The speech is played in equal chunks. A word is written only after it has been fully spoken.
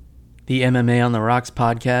The MMA on the Rocks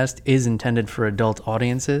podcast is intended for adult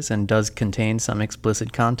audiences and does contain some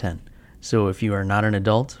explicit content. So if you are not an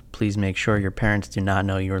adult, please make sure your parents do not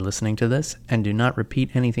know you are listening to this and do not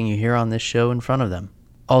repeat anything you hear on this show in front of them.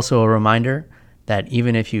 Also a reminder that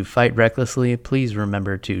even if you fight recklessly, please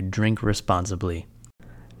remember to drink responsibly.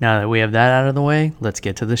 Now that we have that out of the way, let's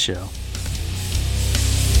get to the show.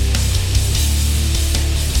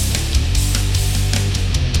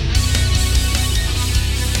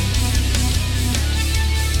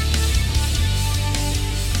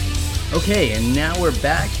 Okay, and now we're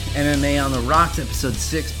back. MMA on the Rocks, episode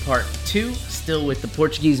 6, part 2. Still with the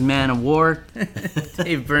Portuguese man of war,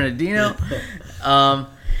 Dave Bernardino.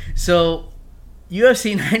 So,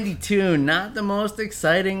 UFC 92, not the most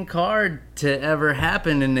exciting card to ever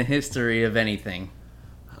happen in the history of anything.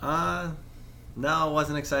 No, it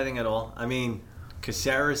wasn't exciting at all. I mean,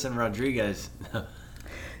 Caceres and Rodriguez,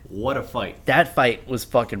 what a fight. That fight was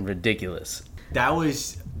fucking ridiculous. That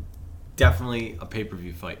was definitely a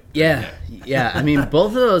pay-per-view fight. Yeah. I mean, both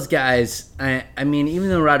of those guys. I mean, even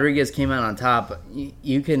though Rodriguez came out on top,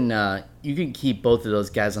 you can keep both of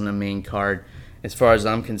those guys on the main card, as far as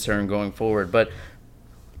I'm concerned, going forward. But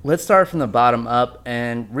let's start from the bottom up.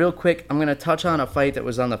 And real quick, I'm going to touch on a fight that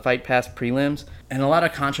was on the Fight Pass prelims, and a lot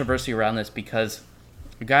of controversy around this because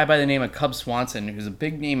a guy by the name of Cub Swanson, who's a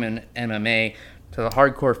big name in MMA to the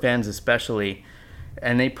hardcore fans especially,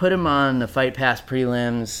 and they put him on the Fight Pass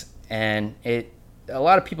prelims. And a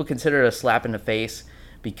lot of people consider it a slap in the face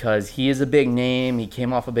because he is a big name. He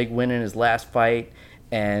came off a big win in his last fight,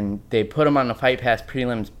 and they put him on the Fight Pass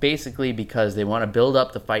prelims basically because they want to build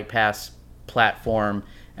up the Fight Pass platform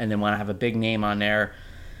and they want to have a big name on there.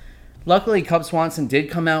 Luckily, Cub Swanson did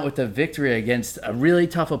come out with a victory against a really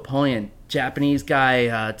tough opponent, Japanese guy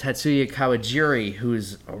Tetsuya Kawajiri,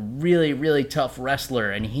 who's a really, really tough wrestler,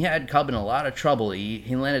 and he had Cub in a lot of trouble.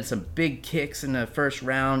 He landed some big kicks in the first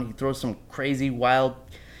round. He throws some crazy, wild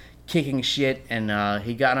kicking shit, and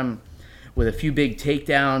he got him with a few big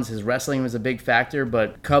takedowns. His wrestling was a big factor,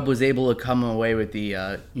 but Cub was able to come away with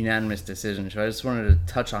the unanimous decision. So I just wanted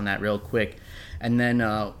to touch on that real quick. And then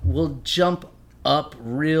we'll jump up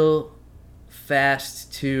real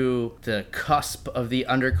fast to the cusp of the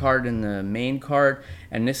undercard and the main card.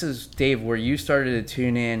 And this is, Dave, where you started to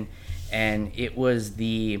tune in, and it was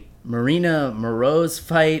the Marina Moroz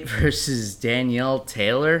fight versus Danielle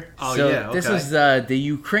Taylor. Oh, so yeah, okay. This was the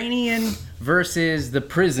Ukrainian versus the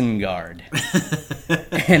prison guard.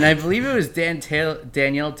 And I believe it was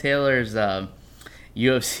Danielle Taylor's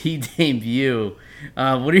UFC debut.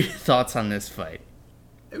 What are your thoughts on this fight?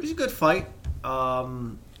 It was a good fight.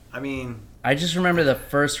 I just remember the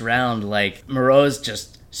first round, like, Moroz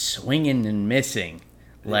just swinging and missing.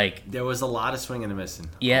 Like, there was a lot of swinging and missing.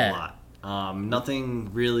 Yeah. A lot.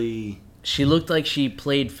 Nothing really. She looked like she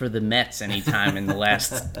played for the Mets anytime in the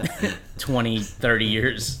last 20, 30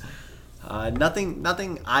 years.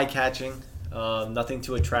 Nothing eye-catching. Nothing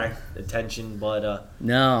to attract attention, but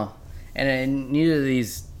No. And neither of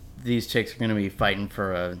these chicks are going to be fighting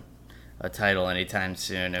for a title anytime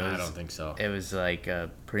soon. I don't think so. It was like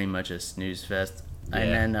pretty much a snooze fest. Yeah.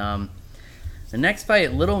 And then the next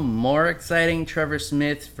fight, a little more exciting, Trevor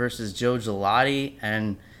Smith versus Joe Gelati,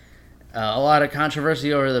 and a lot of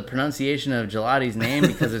controversy over the pronunciation of Gelati's name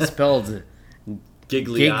because it's spelled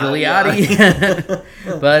Gigliotti.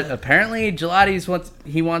 But apparently Gelati's what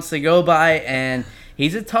he wants to go by, and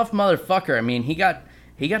he's a tough motherfucker. I mean, he got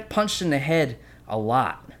punched in the head a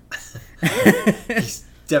lot. He's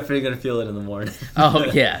definitely going to feel it in the morning. Oh,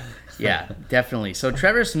 yeah. Yeah, definitely. So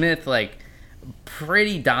Trevor Smith, like,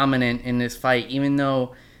 pretty dominant in this fight, even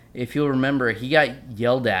though, if you'll remember, he got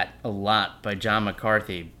yelled at a lot by John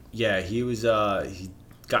McCarthy. Yeah, he was. He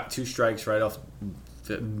got 2 strikes right off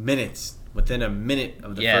within a minute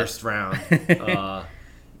of the first round. And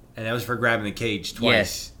that was for grabbing the cage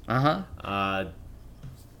twice. Yeah.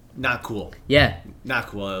 Not cool. Yeah. Not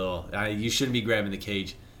cool at all. You shouldn't be grabbing the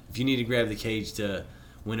cage. If you need to grab the cage to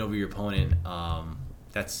win over your opponent,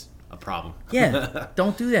 that's a problem. Yeah,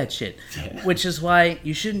 don't do that shit. Yeah. Which is why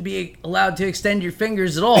you shouldn't be allowed to extend your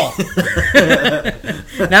fingers at all.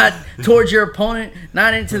 Not towards your opponent,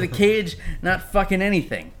 not into the cage, not fucking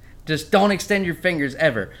anything. Just don't extend your fingers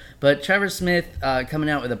ever. But Trevor Smith coming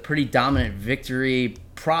out with a pretty dominant victory,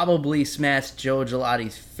 probably smashed Joe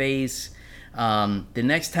Gelati's face. The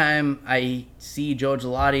next time I see Joe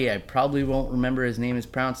Gelati, I probably won't remember his name is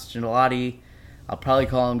pronounced Gelati. I'll probably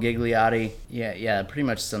call him Gigliotti. Yeah, it pretty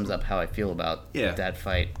much sums up how I feel about that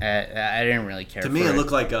fight. I didn't really care. To me, it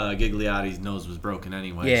looked like Gigliotti's nose was broken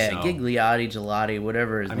anyway. Yeah, so. Gigliotti, Gelati,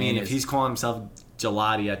 whatever his name is. If he's calling himself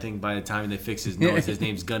Gelati, I think by the time they fix his nose, his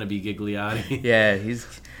name's gonna be Gigliotti. Yeah,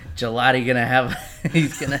 Gelati gonna have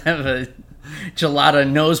he's gonna have a Gelada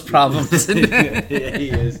nose problems. Yeah, he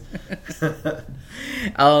is.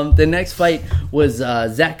 The next fight was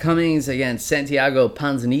Zach Cummings against Santiago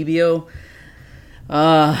Ponzinibbio.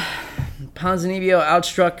 Ponzinibbio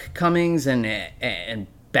outstruck Cummings and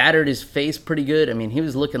battered his face pretty good. I mean, he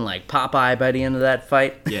was looking like Popeye by the end of that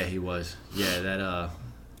fight. Yeah, he was. Yeah,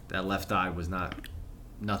 that left eye was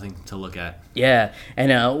nothing to look at. Yeah,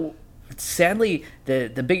 and sadly,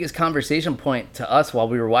 the biggest conversation point to us while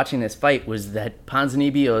we were watching this fight was that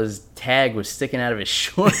Ponzinibbio's tag was sticking out of his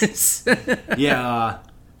shorts. Yeah.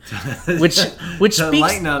 which speaks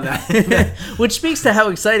on that. which speaks to how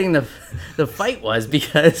exciting the fight was,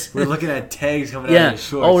 because we're looking at tags coming out of his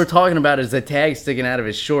shorts. All we're talking about is the tag sticking out of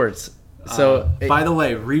his shorts. So by the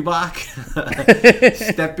way,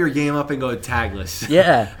 Reebok, step your game up and go tagless.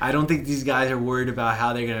 Yeah. I don't think these guys are worried about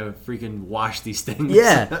how they're gonna freaking wash these things.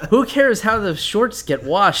 Yeah, who cares how the shorts get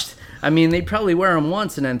washed? I mean, they probably wear them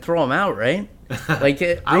once and then throw them out, right? Like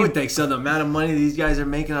I would think so. The amount of money these guys are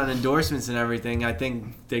making on endorsements and everything, I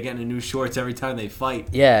think they're getting new shorts every time they fight.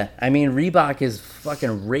 Yeah, I mean, Reebok is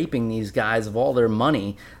fucking raping these guys of all their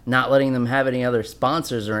money, not letting them have any other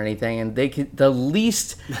sponsors or anything, and the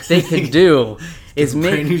least they could do is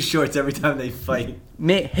make new shorts every time they fight.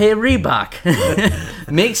 Hey Reebok,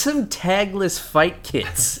 make some tagless fight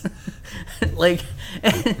kits. Like,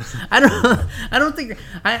 I don't think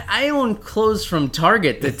I own clothes from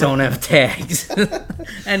Target that don't have tags,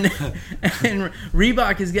 and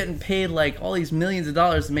Reebok is getting paid like all these millions of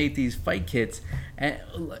dollars to make these fight kits. And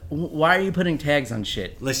why are you putting tags on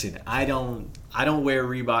shit? Listen, I don't wear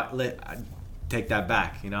Reebok. I take that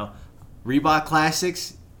back. Reebok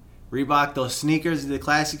Classics, those sneakers the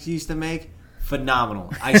Classics used to make,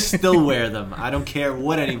 phenomenal. I still wear them. I don't care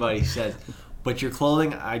what anybody says. But your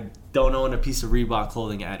clothing, I don't own a piece of Reebok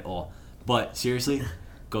clothing at all. But seriously,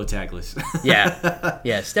 go tagless.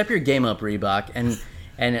 Yeah. Step your game up, Reebok,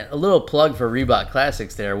 and a little plug for Reebok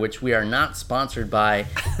Classics there, which we are not sponsored by,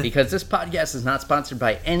 because this podcast is not sponsored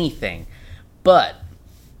by anything. But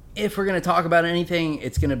if we're going to talk about anything,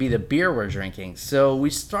 it's going to be the beer we're drinking. So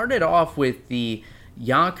we started off with the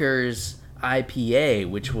Yonkers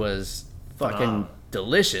IPA, which was fucking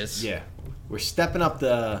delicious. Yeah, we're stepping up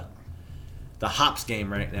the hops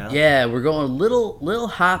game right now. Yeah, we're going a little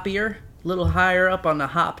hoppier, a little higher up on the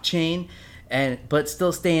hop chain, but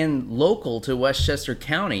still staying local to Westchester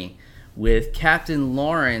County with Captain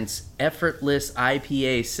Lawrence Effortless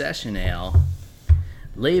IPA Session Ale.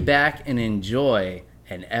 Lay back and enjoy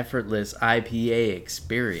an effortless IPA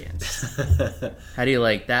experience. How do you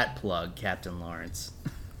like that plug, Captain Lawrence?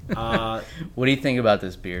 What do you think about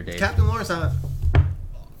this beer, Dave? Captain Lawrence, a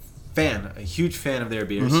huge fan of their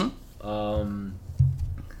beers. Mm-hmm.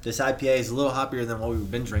 This IPA is a little hoppier than what we've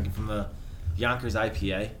been drinking from the Yonkers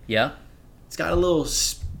IPA. Yeah? It's got a little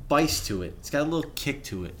spice to it. It's got a little kick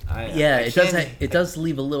to it. It does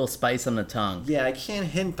leave a little spice on the tongue. Yeah, I can't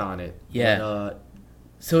hint on it. Yeah. But,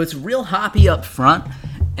 so it's real hoppy up front,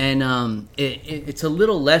 and it's a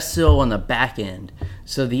little less so on the back end.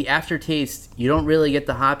 So the aftertaste, you don't really get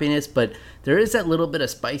the hoppiness, but there is that little bit of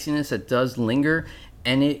spiciness that does linger.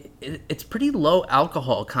 And it's pretty low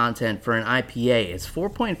alcohol content for an IPA. It's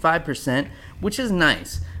 4.5%, which is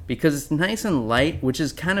nice because it's nice and light, which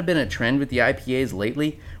has kind of been a trend with the IPAs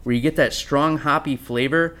lately, where you get that strong hoppy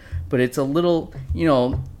flavor, but it's a little,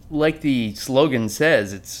 like the slogan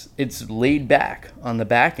says, it's laid back on the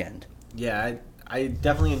back end. Yeah, I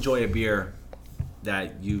definitely enjoy a beer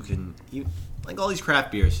that you can, like all these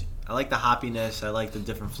craft beers. I like the hoppiness. I like the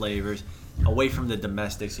different flavors. Away from the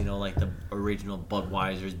domestics, like the original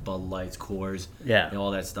Budweisers, Bud Lights, Coors,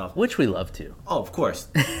 all that stuff. Which we love too. Oh, of course.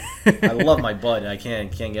 I love my Bud. I can't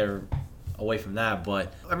get away from that.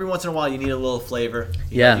 But every once in a while, you need a little flavor.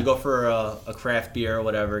 You go for a craft beer or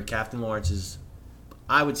whatever. Captain Lawrence is,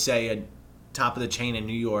 I would say, a top of the chain in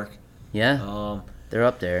New York. Yeah, they're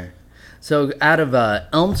up there. So out of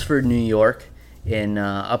Elmsford, New York, in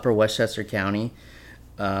Upper Westchester County.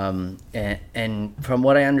 And from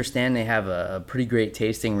what I understand, they have a pretty great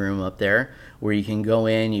tasting room up there where you can go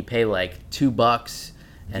in, you pay like $2,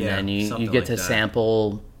 and then you get to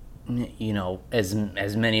sample,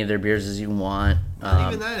 as many of their beers as you want.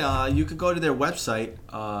 Not even that, you could go to their website.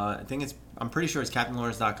 I'm pretty sure it's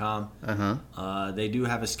CaptainLawrence.com. They do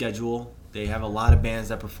have a schedule. They have a lot of bands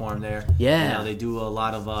that perform there. Yeah. They do a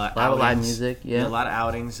lot of outings. A lot of live music. Yeah. A lot of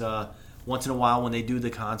outings. Once in a while, when they do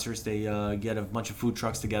the concerts, they get a bunch of food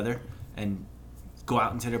trucks together and go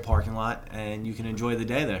out into their parking lot, and you can enjoy the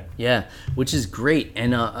day there. Yeah, which is great.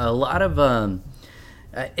 And a lot of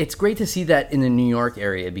it's great to see that in the New York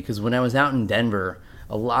area, because when I was out in Denver,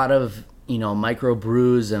 a lot of micro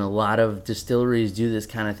brews, and a lot of distilleries do this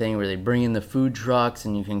kind of thing where they bring in the food trucks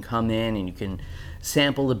and you can come in and you can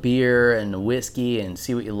sample the beer and the whiskey and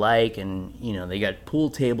see what you like, and they got pool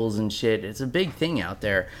tables and shit. It's a big thing out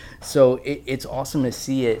there, so it's awesome to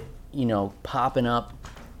see it popping up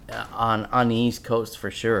on the East Coast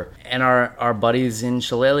for sure. And our buddies in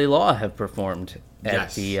Shillelagh Law have performed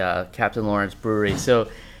at the Captain Lawrence Brewery, so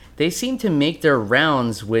they seem to make their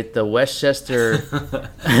rounds with the Westchester.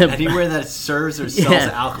 Anywhere that serves or sells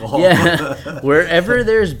alcohol. Yeah. Wherever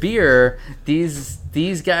there's beer,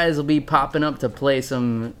 these guys will be popping up to play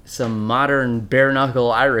some modern bare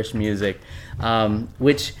knuckle Irish music,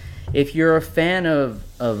 which, if you're a fan of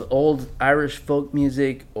old Irish folk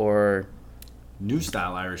music or new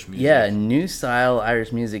style Irish music. Yeah, new style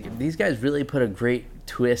Irish music. These guys really put a great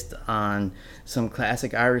twist on some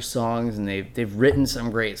classic Irish songs, and they've written some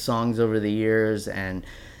great songs over the years, and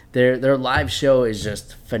their live show is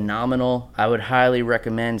just phenomenal. I would highly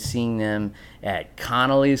recommend seeing them at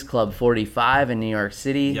Connolly's Club 45 in New York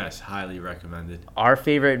City. Yes, highly recommended. Our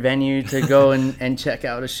favorite venue to go and check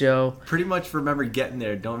out a show. Pretty much remember getting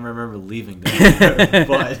there, don't remember leaving there.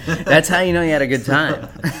 But that's how you know you had a good time.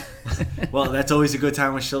 Well, that's always a good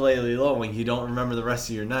time with Shillelagh Law, when you don't remember the rest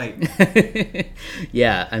of your night.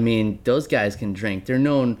 Yeah, I mean, those guys can drink. They're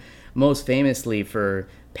known most famously for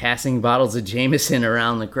passing bottles of Jameson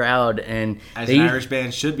around the crowd, and as an Irish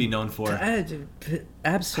band should be known for.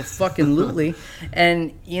 Absolutely.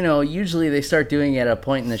 And usually they start doing it at a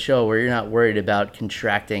point in the show where you're not worried about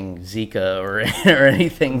contracting Zika or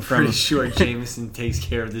anything from. Pretty sure Jameson takes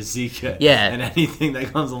care of the Zika. Yeah. And anything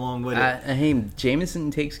that comes along with it. Hey,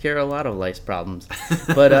 Jameson takes care of a lot of lice problems.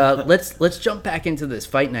 But let's jump back into this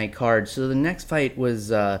fight night card. So the next fight was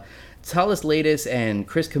Thales Leites and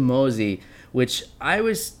Chris Camozzi, which I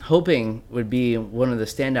was hoping would be one of the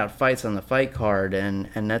standout fights on the fight card, and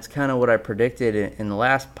that's kind of what I predicted in the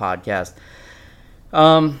last podcast.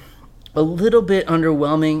 A little bit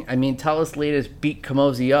underwhelming. I mean, Thales Leites beat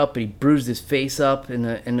Camozzi up, but he bruised his face up in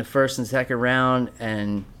the first and second round,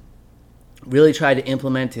 and really tried to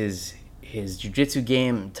implement his jiu-jitsu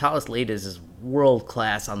game. Thales Leites is world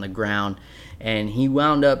class on the ground, and he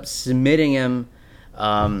wound up submitting him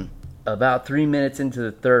about 3 minutes into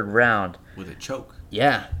the third round. With a choke.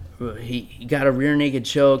 Yeah. He got a rear naked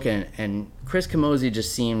choke, and Chris Camozzi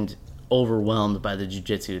just seemed overwhelmed by the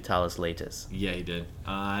jiu-jitsu of Thales Leites. Yeah, he did.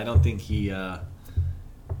 I don't think he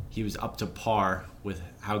was up to par with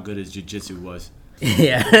how good his jiu-jitsu was.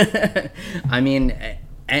 Yeah. I mean,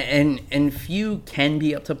 and few can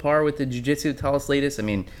be up to par with the jiu-jitsu of Thales Leites. I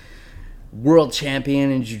mean, world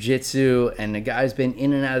champion in jiu-jitsu, and the guy's been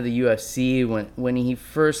in and out of the UFC. When he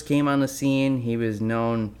first came on the scene, he was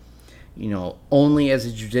known only as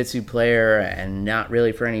a jiu-jitsu player and not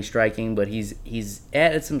really for any striking, but he's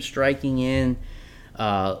added some striking in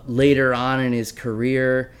later on in his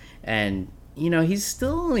career, and he's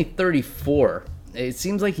still only 34. It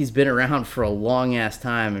seems like he's been around for a long ass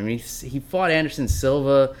time. I mean, he fought Anderson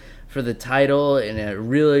Silva for the title in a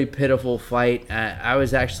really pitiful fight. I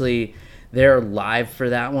was actually there live for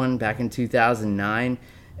that one back in 2009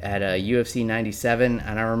 at UFC 97,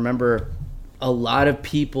 and I remember a lot of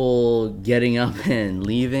people getting up and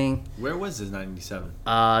leaving. Where was this 97?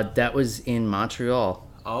 That was in Montreal.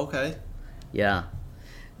 Oh, okay. Yeah.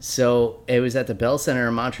 So it was at the Bell Center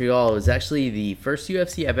in Montreal. It was actually the first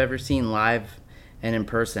UFC I've ever seen live and in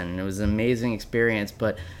person. And it was an amazing experience.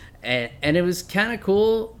 And it was kind of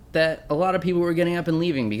cool that a lot of people were getting up and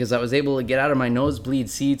leaving, because I was able to get out of my nosebleed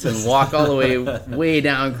seats and walk all the way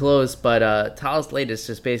down close. But Thales Leites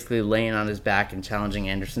just basically laying on his back and challenging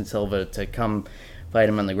Anderson Silva to come fight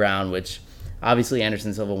him on the ground, which obviously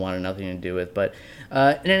Anderson Silva wanted nothing to do with. But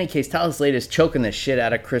in any case, Thales Leites choking the shit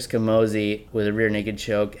out of Chris Camozzi with a rear naked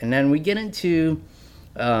choke. And then we get into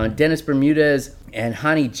Dennis Bermudez and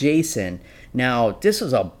Hani Jason. Now, this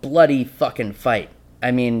was a bloody fucking fight.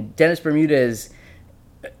 I mean, Dennis Bermudez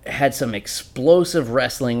had some explosive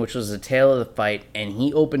wrestling, which was the tail of the fight, and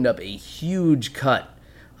he opened up a huge cut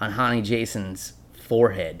on Hani Jason's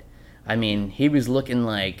forehead. I mean, he was looking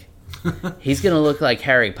like he's going to look like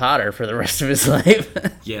Harry Potter for the rest of his life.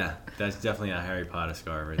 Yeah, that's definitely a Harry Potter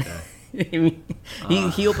scar right there.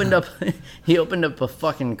 He opened up a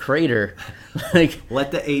fucking crater. Like,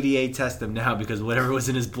 let the ADA test him now, because whatever was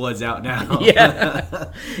in his blood's out now. Yeah.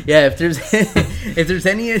 If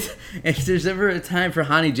there's ever a time for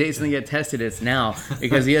Hani Jason to get tested, it's now,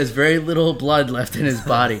 because he has very little blood left in his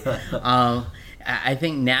body. I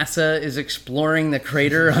think NASA is exploring the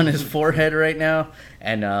crater on his forehead right now,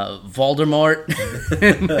 and Voldemort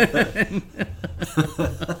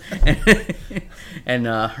and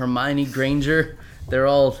Hermione Granger, they're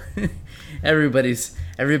all everybody's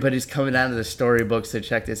coming out of the storybooks to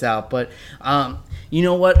check this out. But you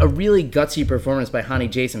know what? A really gutsy performance by Hani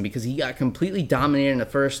Jason, because he got completely dominated in the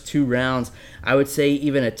first 2 rounds. I would say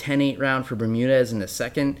even a 10-8 round for Bermudez in the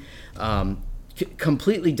second.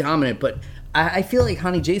 Completely dominant, but I feel like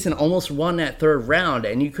Hani Jason almost won that 3rd round,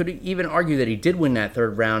 and you could even argue that he did win that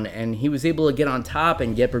 3rd round, and he was able to get on top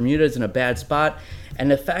and get Bermudez in a bad spot. And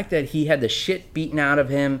the fact that he had the shit beaten out of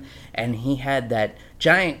him, and he had that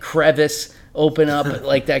giant crevice open up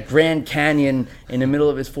like that Grand Canyon in the middle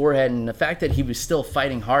of his forehead, and the fact that he was still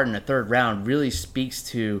fighting hard in the 3rd round really speaks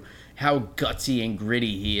to how gutsy and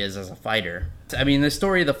gritty he is as a fighter. I mean, the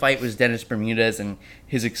story of the fight was Dennis Bermudez and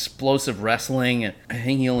his explosive wrestling. I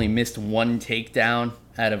think he only missed 1 takedown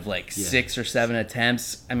out of 6 or 7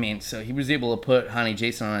 attempts. I mean, so he was able to put Hani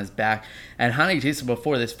Jason on his back. And Hani Jason,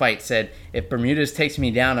 before this fight, said, if Bermudez takes me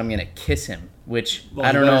down, I'm going to kiss him. Which,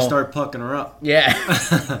 I don't know. Start pucking her up. Yeah.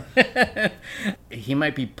 He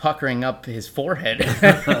might be puckering up his forehead.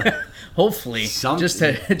 Hopefully.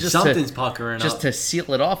 Something's puckering up. Just to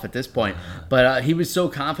seal it off at this point. But he was so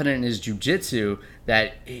confident in his jiu-jitsu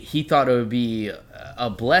that he thought it would be a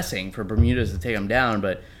blessing for Bermudez to take him down.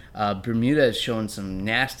 But Bermudez showing some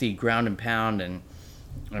nasty ground and pound and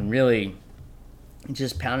really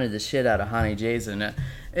just pounded the shit out of Hani Jason.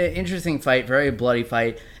 Interesting fight, very bloody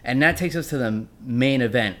fight. And that takes us to the main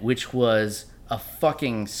event, which was a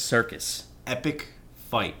fucking circus. Epic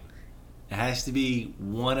fight. It has to be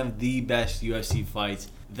one of the best UFC fights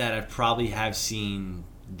that I probably have seen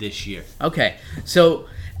this year. Okay, so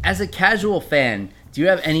as a casual fan, do you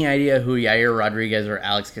have any idea who Yair Rodriguez or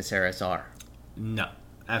Alex Caceres are? No,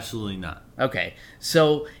 absolutely not. Okay,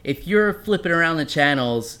 so if you're flipping around the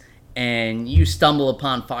channels and you stumble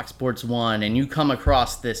upon Fox Sports 1 and you come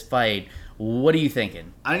across this fight, what are you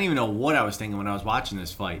thinking? I didn't even know what I was thinking when I was watching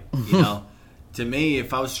this fight. You know, to me,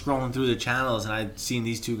 if I was scrolling through the channels and I'd seen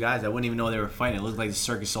these 2 guys, I wouldn't even know they were fighting. It looked like the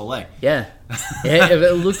Cirque du Soleil. Yeah,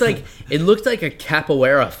 it looked like a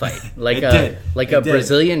capoeira fight, like a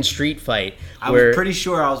Brazilian street fight. I was pretty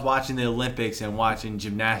sure I was watching the Olympics and watching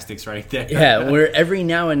gymnastics right there. Yeah, where every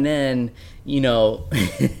now and then, you know,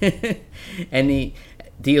 and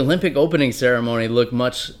the Olympic opening ceremony looked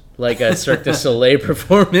much like a Cirque du Soleil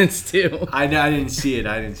performance too. I didn't see it.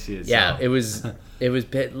 Yeah, so. it was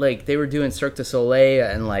like they were doing Cirque du Soleil,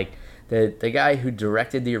 and like the guy who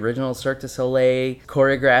directed the original Cirque du Soleil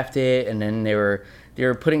choreographed it, and then they were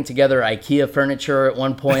putting together IKEA furniture at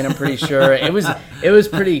one point. I'm pretty sure it was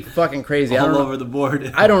pretty fucking crazy. All over the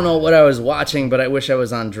board. I don't know what I was watching, but I wish I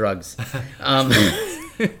was on drugs.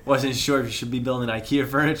 Wasn't sure if you should be building IKEA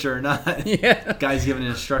furniture or not. Yeah. Guys giving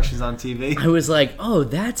instructions on TV. I was like, oh,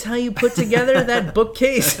 that's how you put together that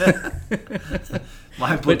bookcase?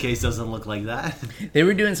 My bookcase doesn't look like that. They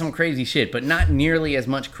were doing some crazy shit, but not nearly as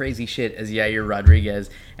much crazy shit as Yair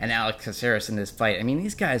Rodriguez and Alex Caceres in this fight. I mean,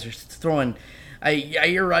 these guys are throwing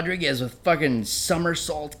Yair Rodriguez with fucking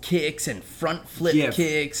somersault kicks and front flip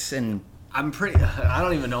kicks. And I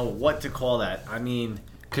don't even know what to call that. I mean,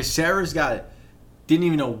 Caceres didn't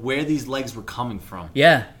even know where these legs were coming from.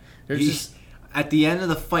 Yeah. At the end of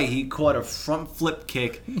the fight, he caught a front flip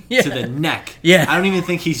kick to the neck. Yeah. I don't even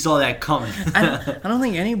think he saw that coming. I don't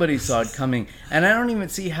think anybody saw it coming. And I don't even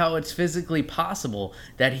see how it's physically possible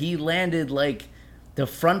that he landed like the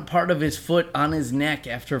front part of his foot on his neck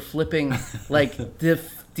after flipping. Like the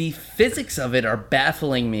physics of it are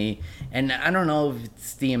baffling me. And I don't know if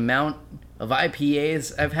it's the amount of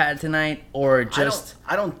IPAs I've had tonight, or just...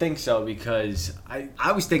 I don't think so, because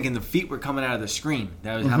I was thinking the feet were coming out of the screen.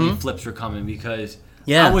 That was how many flips were coming, because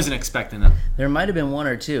I wasn't expecting them. There might have been 1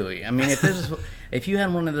 or 2. I mean, if you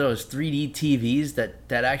had one of those 3D TVs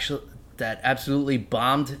that absolutely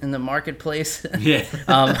bombed in the marketplace,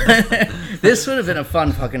 this would have been a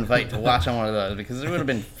fun fucking fight to watch on one of those, because there would have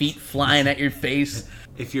been feet flying at your face.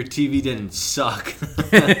 If your TV didn't suck.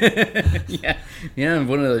 Yeah,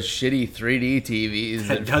 one of those shitty 3D TVs.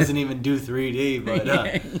 That doesn't even do 3D, but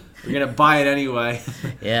we're going to buy it anyway.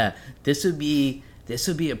 Yeah, this would be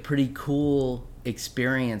a pretty cool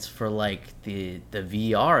experience for like the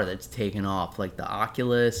VR that's taken off, like the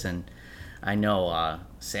Oculus, and I know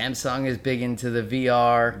Samsung is big into the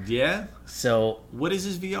VR. Yeah? So what is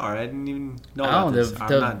this VR? I didn't even know about this.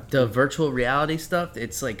 The virtual reality stuff.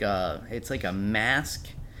 It's like a mask.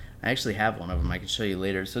 I actually have one of them. I can show you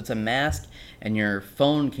later. So it's a mask, and your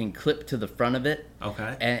phone can clip to the front of it.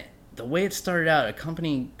 Okay. And the way it started out, a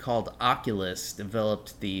company called Oculus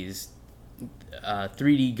developed these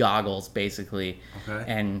 3D goggles, basically. Okay.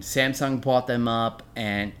 And Samsung bought them up,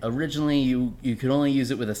 and originally you could only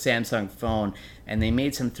use it with a Samsung phone, and they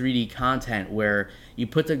made some 3D content where you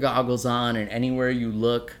put the goggles on, and anywhere you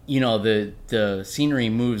look, the scenery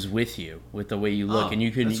moves with you, with the way you look, and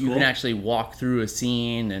you can actually walk through a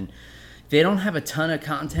scene. And they don't have a ton of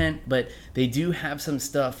content, but they do have some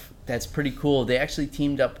stuff that's pretty cool. They actually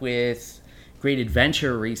teamed up with Great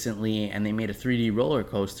Adventure recently, and they made a 3D roller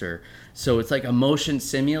coaster. So it's like a motion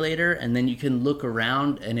simulator, and then you can look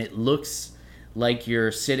around, and it looks like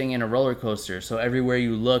you're sitting in a roller coaster. So everywhere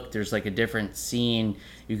you look, there's like a different scene.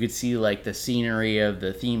 You could see like the scenery of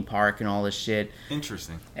the theme park and all this shit.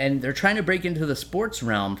 Interesting. And they're trying to break into the sports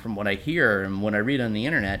realm, from what I hear and what I read on the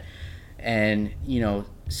internet. And,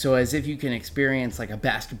 so as if you can experience like a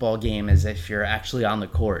basketball game as if you're actually on the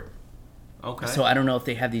court. Okay. So I don't know if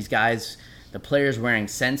they have these guys, the players, wearing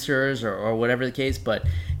sensors or whatever the case, but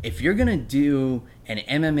if you're going to do an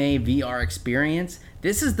MMA VR experience,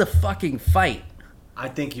 this is the fucking fight. I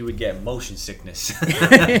think you would get motion sickness.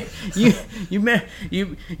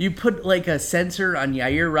 you put like a sensor on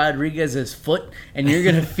Yair Rodriguez's foot, and you're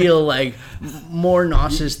gonna feel like more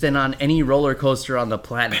nauseous than on any roller coaster on the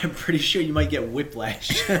planet. I'm pretty sure you might get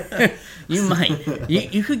whiplash. You might.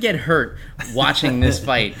 You could get hurt watching this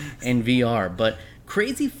fight in VR. But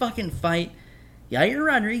crazy fucking fight. Yair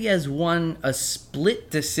Rodriguez won a split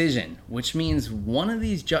decision, which means one of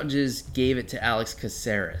these judges gave it to Alex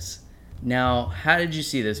Caceres. Now, how did you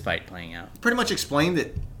see this fight playing out? Pretty much explained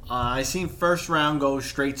it. I seen first round go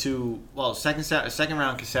straight to, second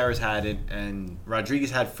round Caceres had it, and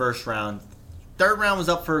Rodriguez had first round. Third round was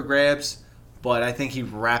up for grabs, but I think he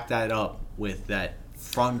wrapped that up with that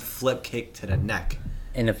front flip kick to the neck.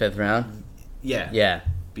 In the fifth round? Yeah. Yeah.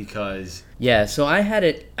 Because... Yeah, so I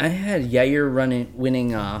had Yair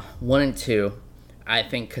winning 1 and 2. I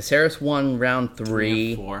think Caceres won round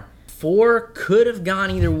 3. 4. 4 could have gone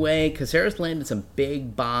either way. Caceres landed some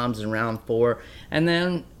big bombs in round 4. And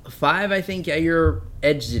then 5, I think Yair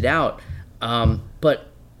edged it out. But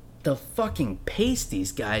the fucking pace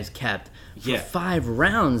these guys kept for 5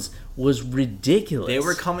 rounds was ridiculous. They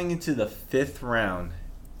were coming into the 5th round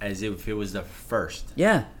as if it was the first.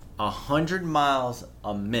 Yeah. 100 miles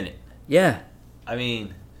a minute. Yeah. I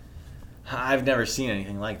mean, I've never seen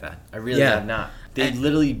anything like that. I really have not. They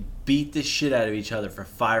literally beat the shit out of each other for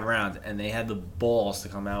 5 rounds, and they had the balls to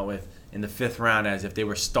come out with in the 5th round as if they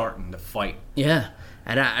were starting the fight. Yeah,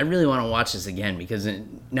 and I really want to watch this again, because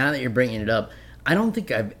now that you're bringing it up, I don't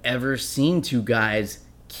think I've ever seen 2 guys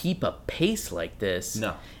keep a pace like this.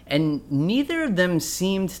 No. And neither of them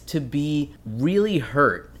seemed to be really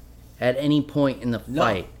hurt at any point in the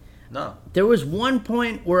fight. No. There was one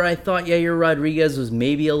point where I thought Yair Rodriguez was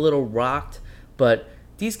maybe a little rocked, but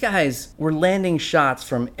these guys were landing shots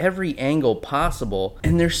from every angle possible,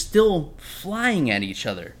 and they're still flying at each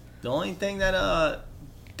other. The only thing that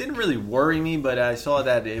didn't really worry me, but I saw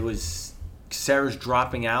that it was Caceres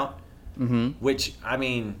dropping out, which, I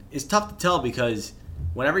mean, is tough to tell because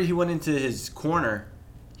whenever he went into his corner,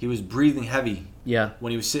 he was breathing heavy. Yeah.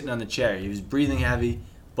 When he was sitting on the chair, he was breathing heavy,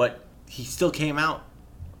 but he still came out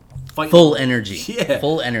fighting. Full energy. Yeah.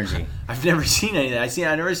 Full energy. I've never seen any of that.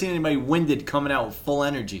 I've never seen anybody winded coming out with full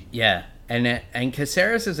energy. Yeah. And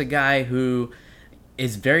Caceres is a guy who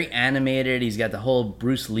is very animated. He's got the whole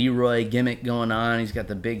Bruce Leroy gimmick going on. He's got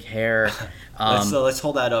the big hair. Let's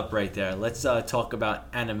hold that up right there. Let's talk about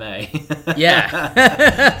anime.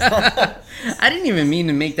 Yeah. I didn't even mean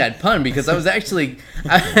to make that pun because I was actually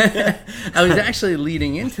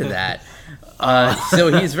leading into that.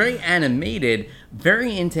 So he's very animated,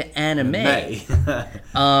 very into anime.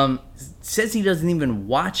 Says he doesn't even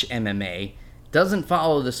watch MMA, doesn't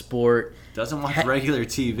follow the sport, doesn't watch regular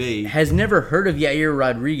TV, has never heard of Yair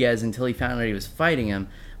Rodriguez until he found out he was fighting him,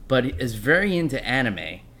 but is very into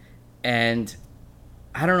anime. And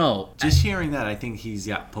I don't know. Just hearing that, I think he's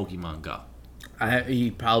got Pokemon Go. He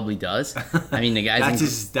probably does. I mean, the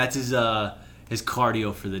guy's that's his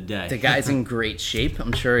cardio for the day. The guy's in great shape.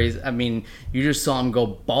 I'm sure you just saw him go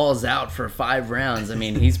balls out for 5 rounds. I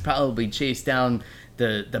mean, he's probably chased down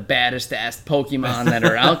the baddest ass Pokemon that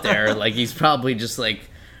are out there. Like, he's probably just like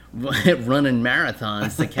running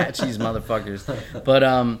marathons to catch these motherfuckers.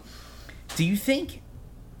 But do you think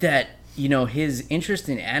that, his interest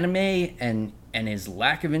in anime and his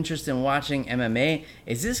lack of interest in watching MMA,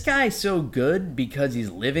 is this guy so good because he's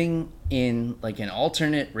living in like an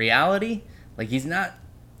alternate reality? Like, he's not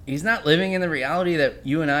living in the reality that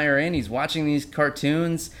you and I are in. He's watching these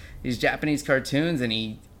cartoons, these Japanese cartoons, and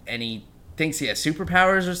he thinks he has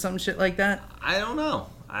superpowers or some shit like that. I don't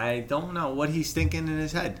know what he's thinking in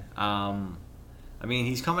his head. I mean,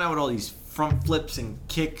 he's coming out with all these front flips and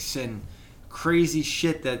kicks and crazy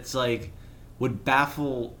shit that's like would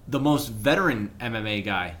baffle the most veteran MMA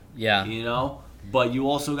guy. Yeah. You know? But you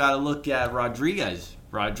also got to look at Rodriguez.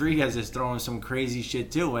 Rodriguez is throwing some crazy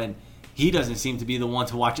shit too, and he doesn't seem to be the one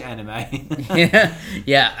to watch anime.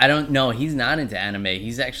 Yeah, I don't know. He's not into anime.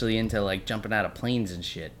 He's actually into like jumping out of planes and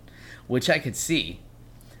shit, which I could see,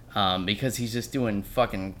 because he's just doing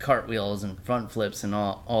fucking cartwheels and front flips and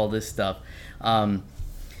all this stuff. I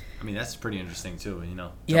mean, that's pretty interesting too, you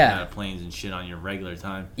know, jumping Yeah. out of planes and shit on your regular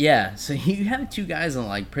time. Yeah, so you have two guys on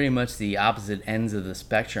like pretty much the opposite ends of the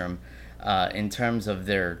spectrum in terms of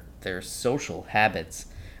their social habits.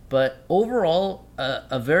 But overall,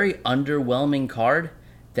 a very underwhelming card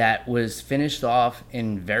that was finished off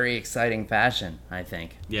in very exciting fashion, I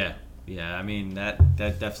think. Yeah. I mean, that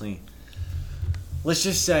definitely. Let's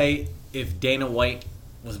just say if Dana White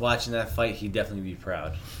was watching that fight, he'd definitely be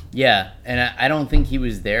proud. Yeah, and I don't think he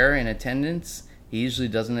was there in attendance. He usually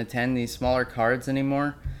doesn't attend these smaller cards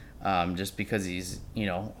anymore, just because he's, you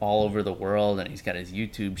know, all over the world and he's got his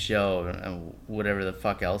YouTube show and whatever the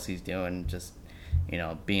fuck else he's doing, just, you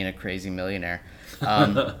know, being a crazy millionaire.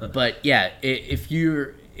 But yeah, if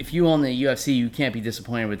you own the UFC, you can't be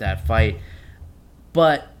disappointed with that fight.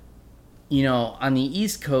 But, you know, on the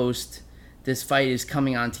East Coast, this fight is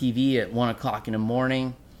coming on TV at 1 o'clock in the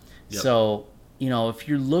morning. Yep. So, you know, if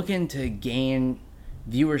you're looking to gain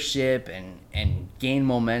viewership and gain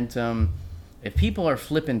momentum, if people are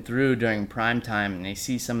flipping through during prime time and they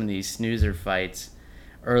see some of these snoozer fights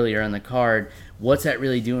earlier in the card, what's that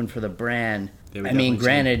really doing for the brand? I mean,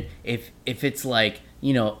 granted, if it's like,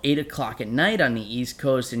 you know, 8 o'clock at night on the East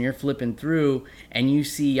Coast and you're flipping through and you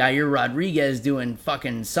see Yair Rodriguez doing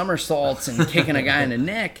fucking somersaults and kicking a guy in the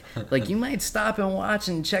neck, like, you might stop and watch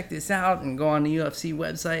and check this out and go on the UFC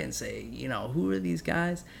website and say, you know, who are these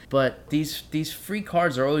guys? But these free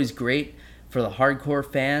cards are always great for the hardcore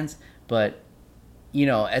fans, but, you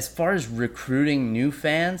know, as far as recruiting new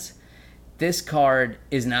fans, this card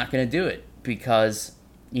is not going to do it because,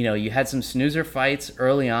 you know, you had some snoozer fights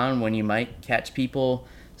early on when you might catch people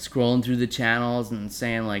scrolling through the channels and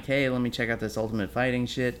saying like, hey, let me check out this Ultimate Fighting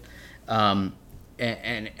shit. And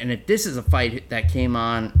if this is a fight that came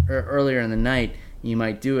on earlier in the night, you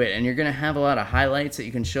might do it. And you're going to have a lot of highlights that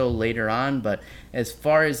you can show later on. But as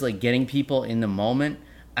far as like getting people in the moment,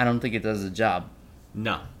 I don't think it does the job.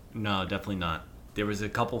 No, definitely not. There was a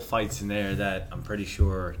couple fights in there that I'm pretty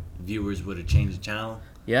sure viewers would have changed the channel.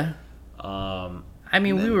 Yeah. I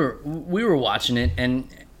mean, we were watching it,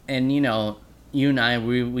 and you know, you and I,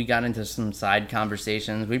 we got into some side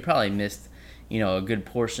conversations. We probably missed, you know, a good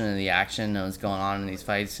portion of the action that was going on in these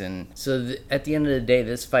fights. And so at the end of the day,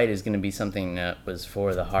 this fight is going to be something that was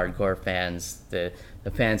for the hardcore fans, the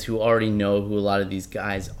fans who already know who a lot of these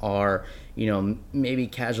guys are. You know, maybe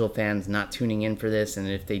casual fans not tuning in for this, and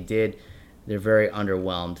if they did, they're very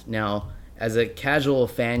underwhelmed. Now, as a casual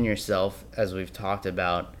fan yourself, as we've talked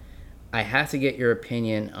about, I have to get your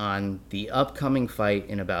opinion on the upcoming fight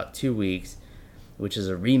in about 2 weeks, which is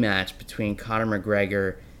a rematch between Conor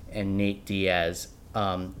McGregor and Nate Diaz.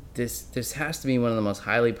 This has to be one of the most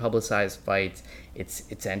highly publicized fights.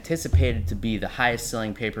 It's anticipated to be the highest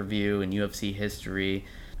selling pay-per-view in UFC history.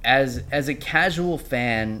 As a casual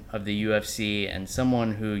fan of the UFC and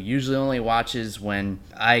someone who usually only watches when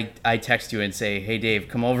I text you and say, hey Dave,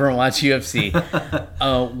 come over and watch UFC,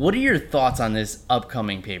 what are your thoughts on this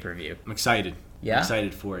upcoming pay-per-view? I'm excited. Yeah? I'm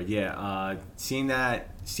excited for it. Yeah. Seeing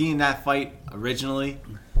that fight originally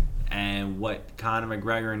and what Conor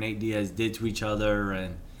McGregor and Nate Diaz did to each other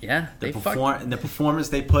and yeah, the performance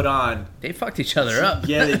they put on. They fucked each other up.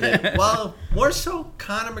 Yeah, they did. Well, more so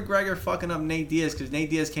Conor McGregor fucking up Nate Diaz because Nate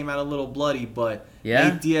Diaz came out a little bloody, but yeah?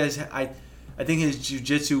 Nate Diaz, I think his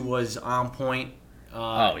jiu-jitsu was on point.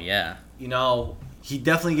 Oh, yeah. You know, he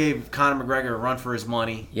definitely gave Conor McGregor a run for his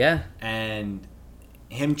money. Yeah. And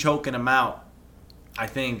him choking him out, I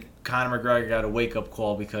think Conor McGregor got a wake-up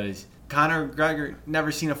call because Conor McGregor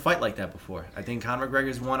never seen a fight like that before. I think Conor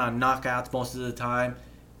McGregor's won on knockouts most of the time,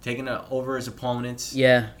 taking over his opponents.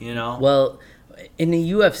 Yeah. You know? Well, in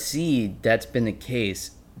the UFC, that's been the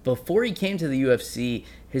case. Before he came to the UFC,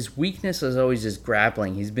 his weakness was always just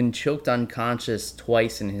grappling. He's been choked unconscious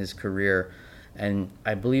twice in his career, and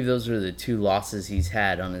I believe those are the 2 losses he's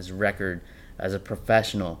had on his record as a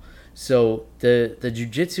professional. So the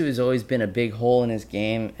jiu-jitsu has always been a big hole in his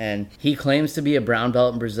game, and he claims to be a brown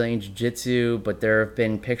belt in Brazilian jiu-jitsu, but there have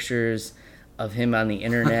been pictures of him on the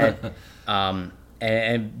internet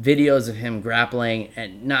and videos of him grappling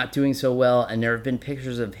and not doing so well, and there have been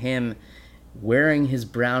pictures of him wearing his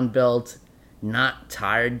brown belt not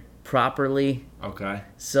tied properly. Okay.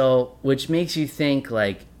 So, which makes you think,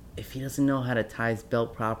 like, if he doesn't know how to tie his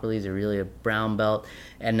belt properly, is it really a brown belt?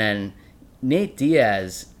 And then Nate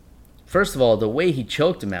Diaz, first of all, the way he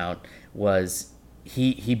choked him out was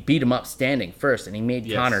he beat him up standing first, and he made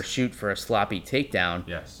Conor shoot for a sloppy takedown.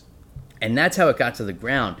 Yes. And that's how it got to the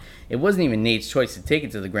ground. It wasn't even Nate's choice to take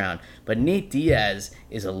it to the ground. But Nate Diaz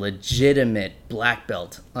is a legitimate black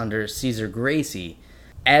belt under Cesar Gracie,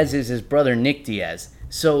 as is his brother Nick Diaz.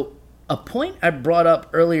 So a point I brought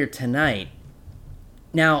up earlier tonight,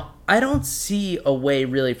 now I don't see a way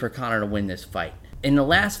really for Conor to win this fight. In the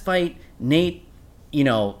last fight, Nate,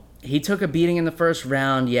 he took a beating in the first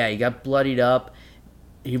round. Yeah, he got bloodied up.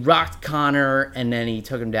 He rocked Conor, and then he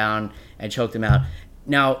took him down and choked him out.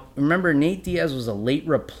 Now, remember, Nate Diaz was a late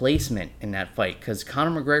replacement in that fight because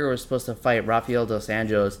Conor McGregor was supposed to fight Rafael Dos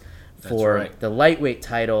Anjos for the lightweight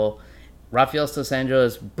title. Rafael Dos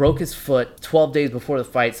Anjos broke his foot 12 days before the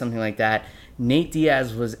fight, something like that. Nate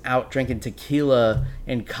Diaz was out drinking tequila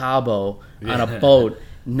in Cabo on a boat,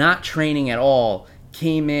 not training at all,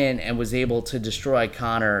 came in and was able to destroy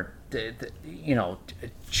Conor,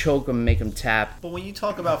 choke him, make him tap. But when you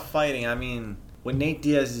talk about fighting, I mean, when Nate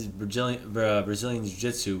Diaz is Brazilian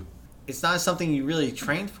Jiu-Jitsu, it's not something you really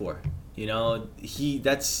trained for.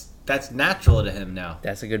 That's natural to him now.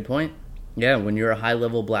 That's a good point. Yeah, when you're a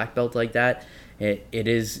high-level black belt like that, it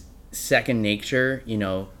is second nature,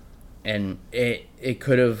 and it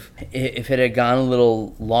could have, if it had gone a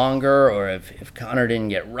little longer, or if Conor didn't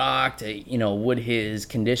get rocked, would his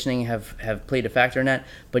conditioning have played a factor in that?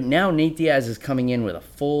 But now Nate Diaz is coming in with a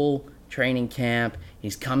full training camp.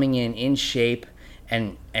 He's coming in shape,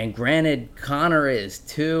 and granted, Conor is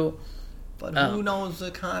too. But who knows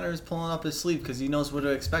that Conor is pulling up his sleeve because he knows what to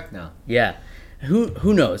expect now. Yeah,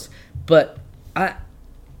 who knows? But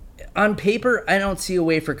on paper, I don't see a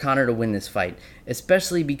way for Conor to win this fight,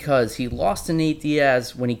 especially because he lost to Nate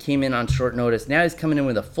Diaz when he came in on short notice. Now he's coming in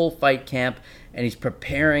with a full fight camp, and he's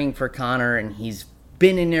preparing for Conor, and he's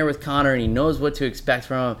been in there with Conor, and he knows what to expect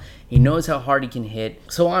from him. He knows how hard he can hit.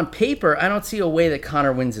 So on paper, I don't see a way that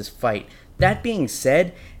Conor wins this fight. That being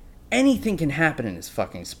said, anything can happen in this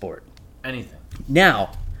fucking sport. Anything.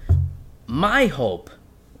 Now, my hope,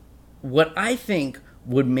 what I think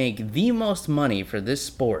would make the most money for this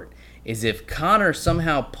sport, is if Conor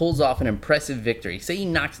somehow pulls off an impressive victory. Say he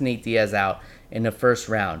knocks Nate Diaz out in the first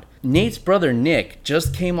round. Nate's brother Nick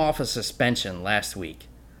just came off a suspension last week.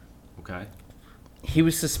 Okay. He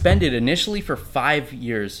was suspended initially for 5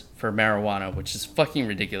 years for marijuana, which is fucking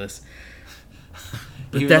ridiculous.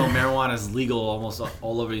 Even though marijuana is legal almost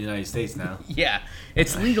all over the United States now. Yeah,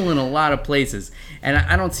 it's legal in a lot of places. And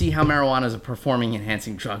I don't see how marijuana is a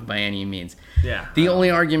performing-enhancing drug by any means. Yeah. The only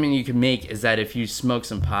argument you can make is that if you smoke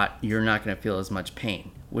some pot, you're not going to feel as much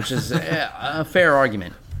pain, which is a fair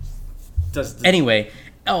argument. Anyway,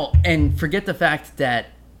 and forget the fact that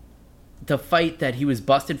the fight that he was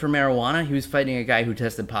busted for marijuana, he was fighting a guy who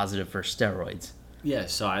tested positive for steroids. Yeah,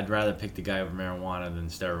 so I'd rather pick the guy with marijuana than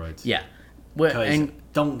steroids. Yeah. And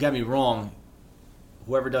don't get me wrong,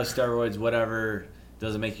 whoever does steroids, whatever,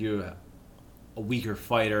 doesn't make you a weaker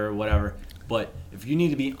fighter or whatever. But if you need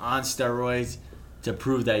to be on steroids to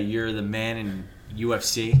prove that you're the man in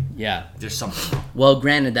UFC, yeah, there's something wrong. Well,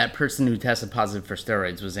 granted, that person who tested positive for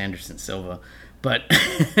steroids was Anderson Silva. But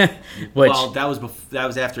well, that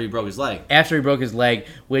was after he broke his leg. After he broke his leg,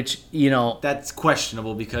 which, that's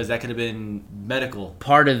questionable because that could have been medical.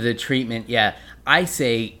 Part of the treatment, yeah. I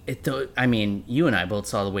say, you and I both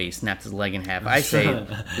saw the way he snapped his leg in half. I say,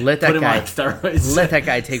 let that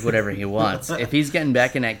guy take whatever he wants. If he's getting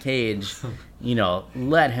back in that cage,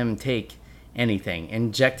 let him take anything.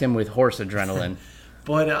 Inject him with horse adrenaline.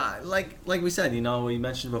 But like we said, we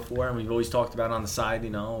mentioned before, and we've always talked about on the side,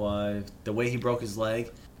 the way he broke his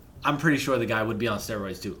leg, I'm pretty sure the guy would be on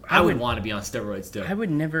steroids too. I would want to be on steroids too. I would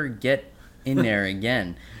never get in there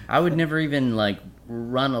again. I would never even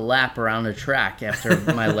run a lap around a track after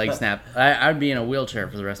my leg snap. I'd be in a wheelchair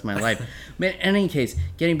for the rest of my life. But in any case,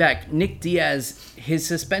 getting back, Nick Diaz, his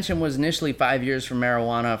suspension was initially 5 years for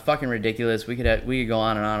marijuana. Fucking ridiculous. We could go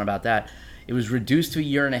on and on about that. It was reduced to a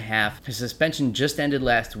year and a half. His suspension just ended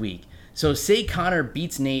last week. So say Conor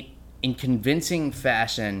beats Nate in convincing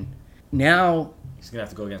fashion. Now he's going to have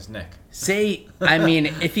to go against Nick.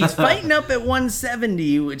 If he's fighting up at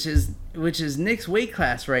 170, which is Nick's weight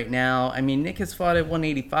class right now. Nick has fought at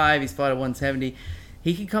 185. He's fought at 170.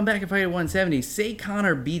 He can come back and fight at 170. Say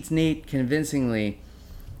Conor beats Nate convincingly,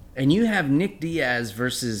 and you have Nick Diaz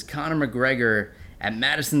versus Conor McGregor at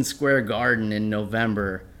Madison Square Garden in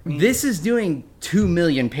November. This is doing 2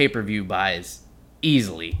 million pay-per-view buys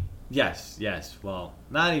easily. Yes. Well,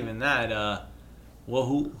 not even that.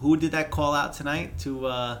 Who did that call out tonight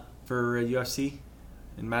for UFC?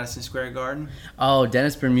 in Madison Square Garden? Oh,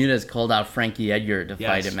 Dennis Bermudez called out Frankie Edgar to Yes,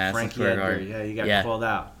 fight at Madison Frankie Square Edgar. Garden. Yeah, he got called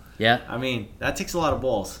out. Yeah. I mean, that takes a lot of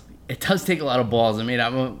balls. It does take a lot of balls. I mean,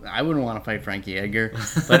 I wouldn't want to fight Frankie Edgar,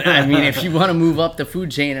 but I mean, if you want to move up the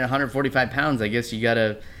food chain at 145 pounds, I guess you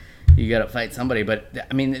gotta fight somebody. But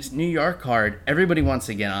I mean, this New York card, everybody wants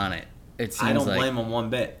to get on it. It seems I don't like. blame him one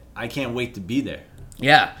bit. I can't wait to be there.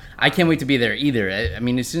 Yeah, I can't wait to be there either. I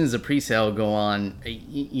mean, as soon as the pre-sale go on,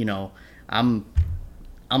 you know, I'm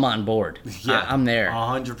on board. Yeah, I'm there.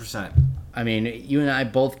 100%. I mean, you and I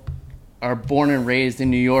both are born and raised in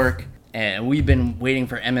New York, and we've been waiting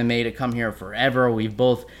for MMA to come here forever. We've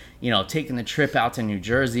both, you know, taken the trip out to New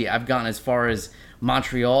Jersey. I've gone as far as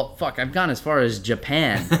Montreal. Fuck, I've gone as far as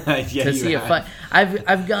Japan to see a fight.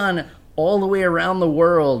 I've gone all the way around the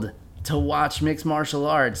world to watch mixed martial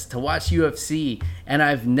arts, to watch UFC, and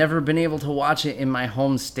I've never been able to watch it in my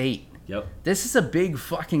home state. Yep. This is a big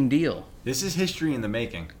fucking deal. This is history in the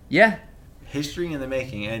making. Yeah. History in the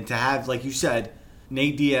making. And to have, like you said,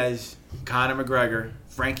 Nate Diaz, Conor McGregor,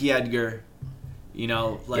 Frankie Edgar, you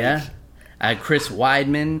know, like... Yeah. Chris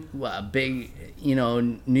Weidman, a big, you know,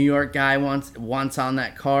 New York guy wants on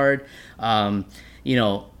that card. You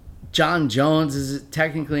know, John Jones is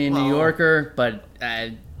technically a New Yorker, but...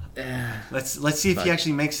 Let's see if he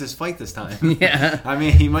actually makes this fight this time. Yeah. I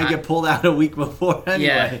mean, he might get pulled out a week before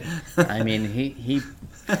anyway. Yeah. I mean, he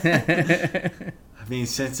I mean,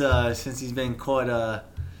 since he's been caught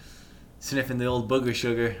sniffing the old booger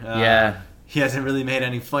sugar, he hasn't really made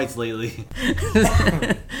any fights lately.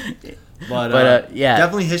 But yeah,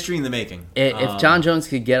 definitely history in the making. If John Jones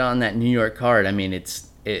could get on that New York card, I mean, it's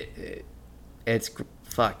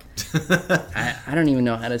fuck. I don't even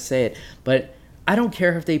know how to say it, but I don't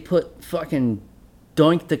care if they put fucking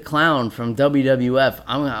Doink the Clown from WWF.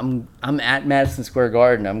 I'm at Madison Square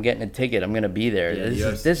Garden. I'm getting a ticket. I'm gonna be there.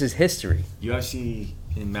 Yeah, this is history. UFC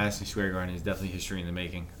in Madison Square Garden is definitely history in the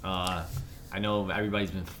making. I know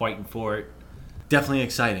everybody's been fighting for it. Definitely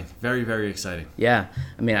exciting. Very, very exciting. Yeah.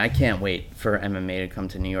 I mean, I can't wait for MMA to come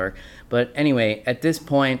to New York. But anyway, at this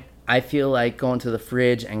point, I feel like going to the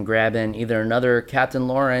fridge and grabbing either another Captain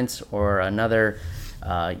Lawrence or another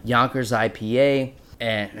Yonkers IPA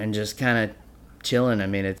and just kind of chilling. I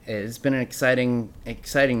mean, it's been an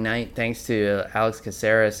exciting night thanks to Alex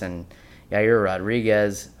Caceres and Yair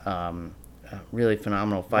Rodriguez. Really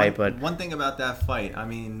phenomenal fight. But one thing about that fight, I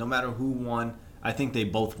mean, no matter who won, I think they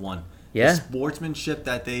both won. Yeah. The sportsmanship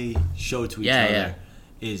that they showed to each other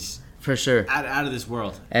is for sure out of this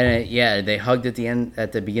world. And they hugged at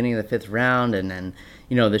the beginning of the 5th round, and then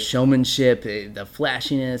the showmanship, the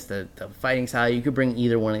flashiness, the fighting style. You could bring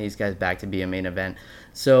either one of these guys back to be a main event.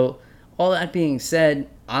 So all that being said,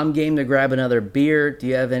 I'm game to grab another beer. Do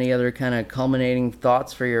you have any other kind of culminating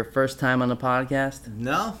thoughts for your first time on the podcast?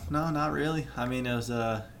 No, not really. I mean, it was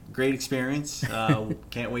a great experience.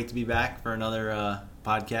 Can't wait to be back for another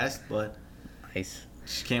podcast, but nice.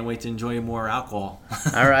 Just can't wait to enjoy more alcohol.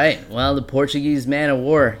 All right. Well, the Portuguese man of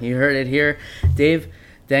war. You heard it here. Dave,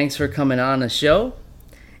 thanks for coming on the show.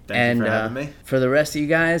 Thank you for having me. For the rest of you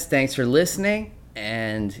guys, thanks for listening.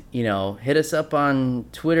 And, hit us up on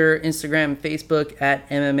Twitter, Instagram, Facebook at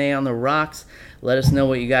MMA on the Rocks. Let us know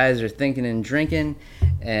what you guys are thinking and drinking.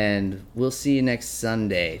 And we'll see you next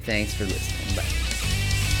Sunday. Thanks for listening.